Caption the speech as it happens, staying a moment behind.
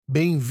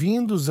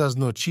Bem-vindos às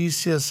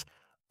notícias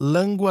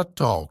Lingua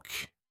Talk.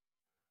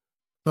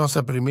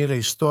 Nossa primeira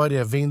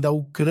história vem da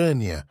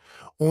Ucrânia,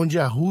 onde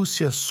a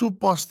Rússia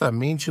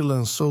supostamente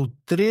lançou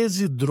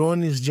 13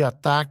 drones de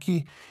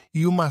ataque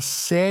e uma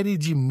série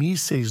de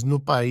mísseis no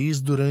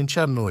país durante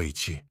a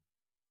noite.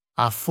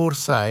 A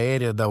Força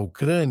Aérea da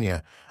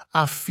Ucrânia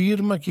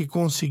afirma que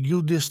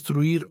conseguiu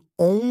destruir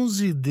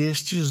 11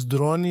 destes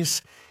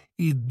drones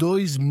e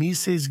 2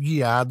 mísseis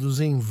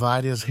guiados em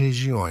várias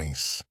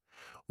regiões.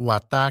 O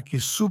ataque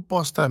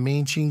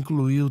supostamente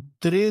incluiu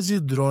 13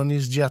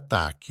 drones de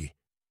ataque,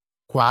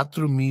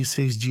 4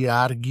 mísseis de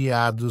ar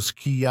guiados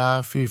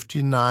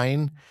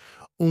Kia-59,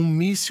 um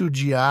míssil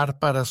de ar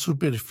para a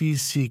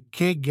superfície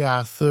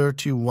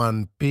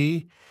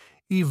KH-31P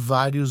e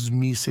vários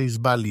mísseis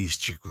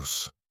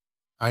balísticos.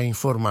 A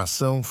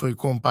informação foi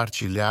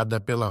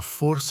compartilhada pela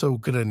Força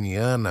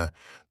Ucraniana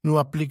no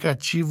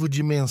aplicativo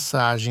de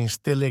mensagens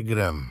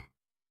Telegram.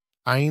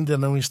 Ainda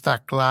não está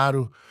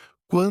claro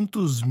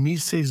quantos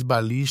mísseis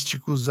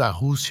balísticos a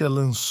Rússia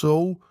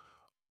lançou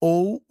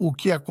ou o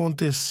que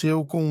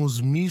aconteceu com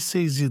os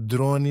mísseis e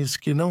drones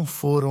que não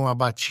foram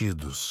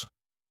abatidos.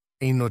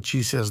 Em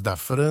notícias da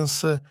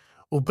França,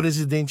 o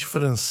presidente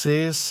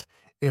francês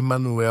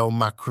Emmanuel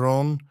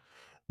Macron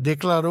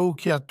declarou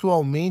que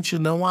atualmente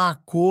não há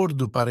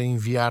acordo para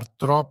enviar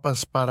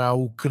tropas para a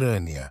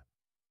Ucrânia.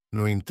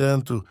 No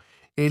entanto,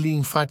 ele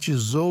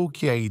enfatizou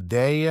que a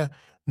ideia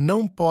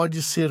não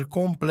pode ser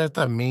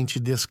completamente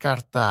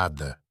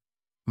descartada.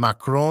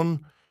 Macron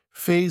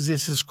fez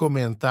esses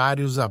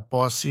comentários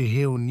após se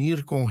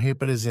reunir com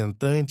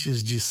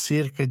representantes de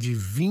cerca de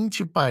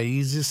 20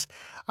 países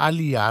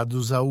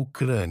aliados à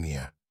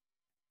Ucrânia.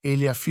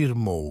 Ele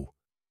afirmou: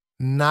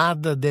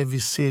 "Nada deve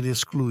ser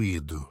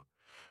excluído.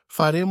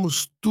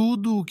 Faremos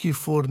tudo o que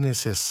for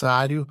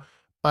necessário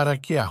para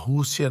que a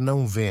Rússia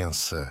não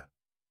vença."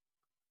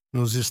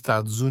 Nos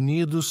Estados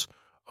Unidos,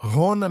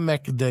 Ronna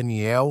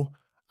McDaniel,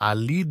 a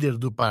líder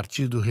do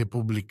Partido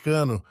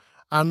Republicano,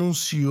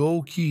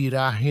 anunciou que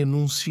irá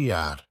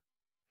renunciar.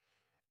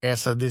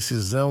 Essa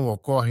decisão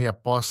ocorre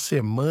após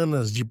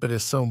semanas de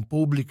pressão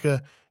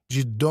pública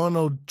de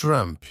Donald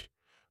Trump,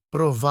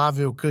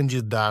 provável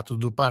candidato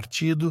do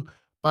partido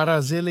para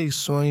as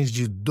eleições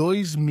de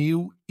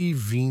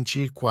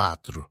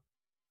 2024.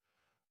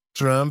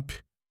 Trump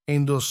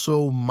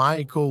endossou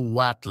Michael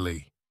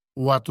Whatley,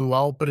 o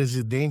atual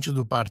presidente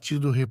do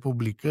Partido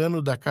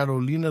Republicano da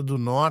Carolina do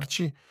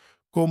Norte,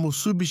 como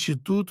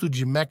substituto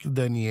de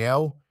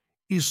McDaniel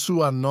e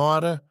sua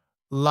nora,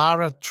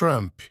 Lara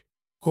Trump,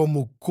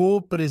 como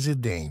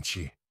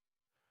co-presidente.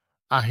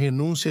 A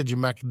renúncia de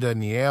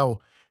McDaniel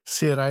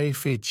será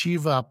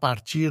efetiva a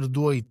partir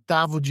do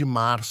 8º de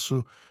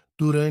março,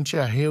 durante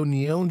a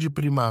reunião de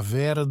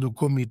primavera do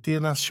Comitê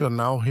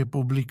Nacional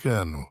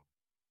Republicano.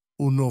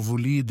 O novo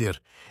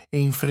líder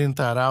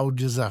enfrentará o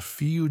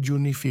desafio de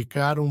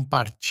unificar um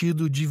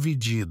partido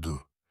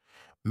dividido.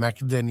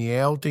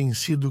 McDaniel tem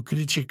sido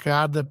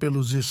criticada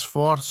pelos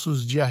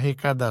esforços de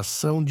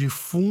arrecadação de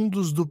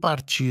fundos do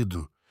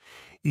partido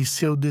e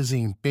seu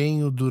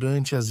desempenho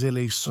durante as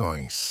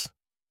eleições.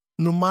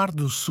 No Mar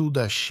do Sul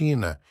da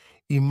China,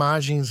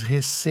 imagens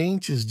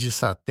recentes de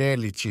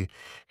satélite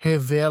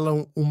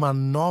revelam uma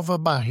nova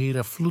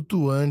barreira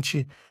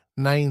flutuante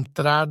na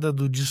entrada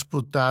do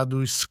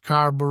disputado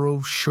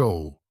Scarborough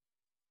Shoal.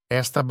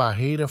 Esta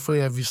barreira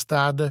foi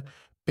avistada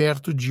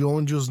perto de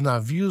onde os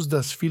navios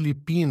das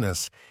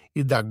Filipinas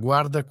e da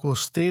Guarda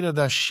Costeira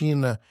da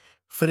China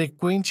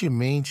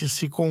frequentemente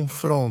se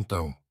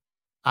confrontam.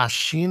 A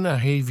China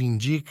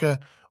reivindica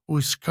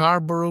o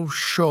Scarborough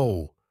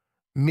Shoal,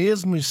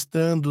 mesmo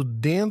estando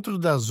dentro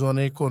da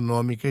zona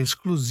econômica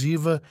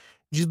exclusiva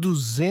de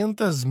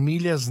 200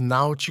 milhas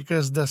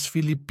náuticas das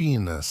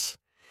Filipinas.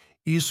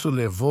 Isso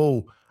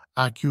levou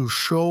a que o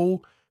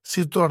shoal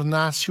se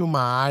tornasse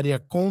uma área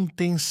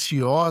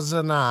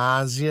contenciosa na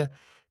Ásia,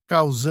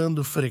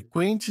 causando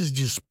frequentes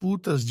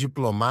disputas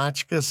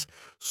diplomáticas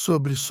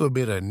sobre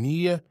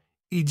soberania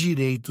e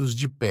direitos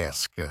de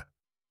pesca.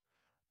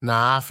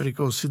 Na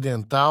África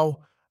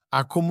Ocidental,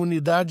 a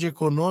Comunidade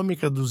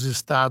Econômica dos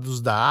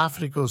Estados da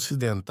África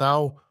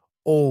Ocidental,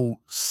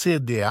 ou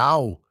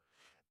CEDEAO,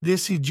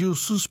 decidiu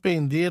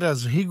suspender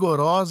as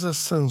rigorosas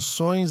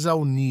sanções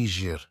ao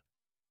Níger.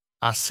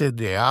 A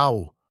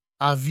CEDEAO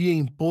havia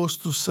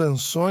imposto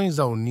sanções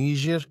ao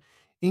Níger,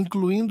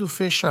 incluindo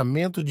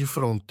fechamento de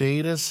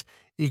fronteiras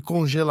e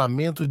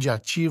congelamento de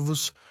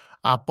ativos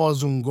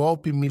após um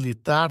golpe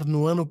militar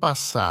no ano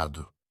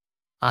passado.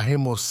 A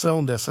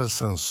remoção dessas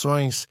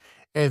sanções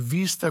é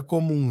vista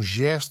como um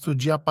gesto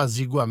de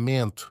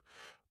apaziguamento,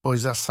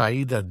 pois a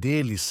saída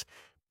deles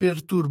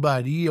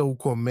perturbaria o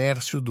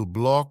comércio do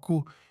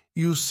bloco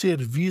e os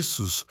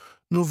serviços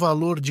no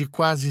valor de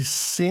quase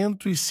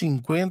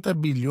 150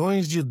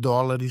 bilhões de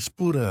dólares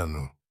por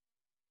ano.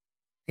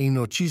 Em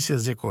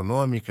notícias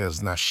econômicas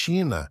na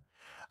China,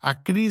 a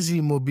crise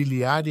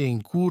imobiliária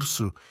em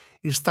curso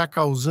está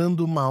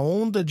causando uma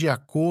onda de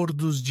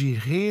acordos de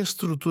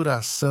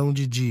reestruturação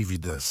de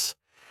dívidas.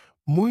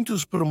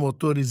 Muitos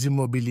promotores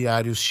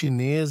imobiliários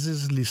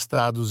chineses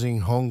listados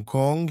em Hong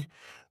Kong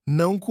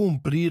não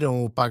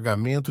cumpriram o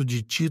pagamento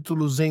de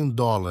títulos em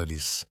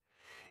dólares.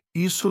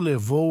 Isso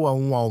levou a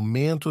um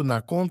aumento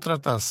na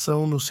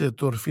contratação no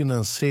setor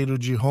financeiro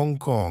de Hong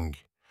Kong.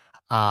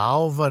 A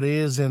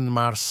Alvarez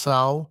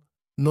Marçal,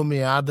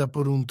 nomeada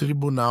por um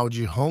tribunal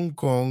de Hong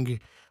Kong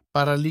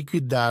para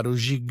liquidar o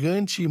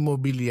gigante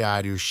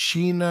imobiliário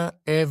China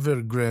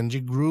Evergrande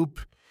Group,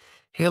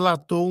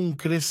 relatou um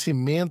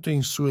crescimento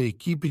em sua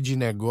equipe de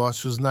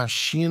negócios na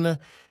China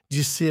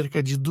de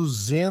cerca de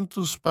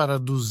 200 para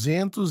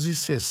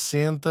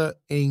 260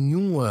 em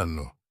um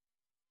ano.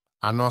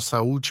 A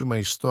nossa última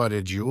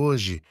história de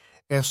hoje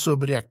é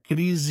sobre a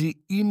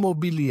crise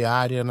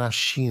imobiliária na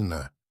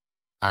China.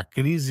 A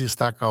crise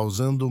está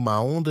causando uma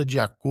onda de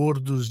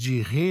acordos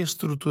de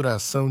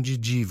reestruturação de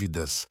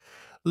dívidas,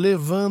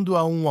 levando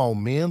a um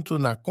aumento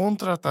na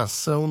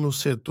contratação no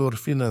setor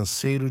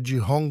financeiro de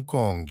Hong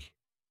Kong.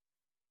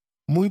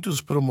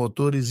 Muitos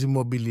promotores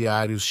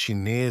imobiliários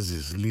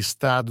chineses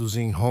listados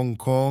em Hong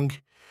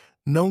Kong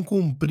não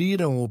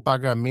cumpriram o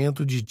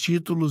pagamento de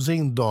títulos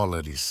em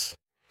dólares.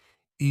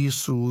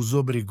 Isso os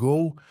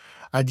obrigou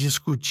a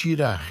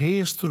discutir a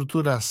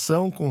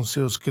reestruturação com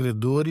seus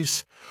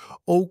credores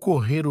ou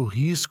correr o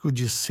risco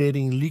de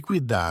serem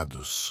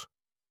liquidados.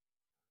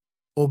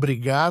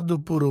 Obrigado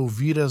por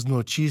ouvir as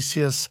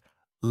notícias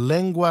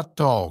Lengua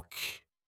Talk.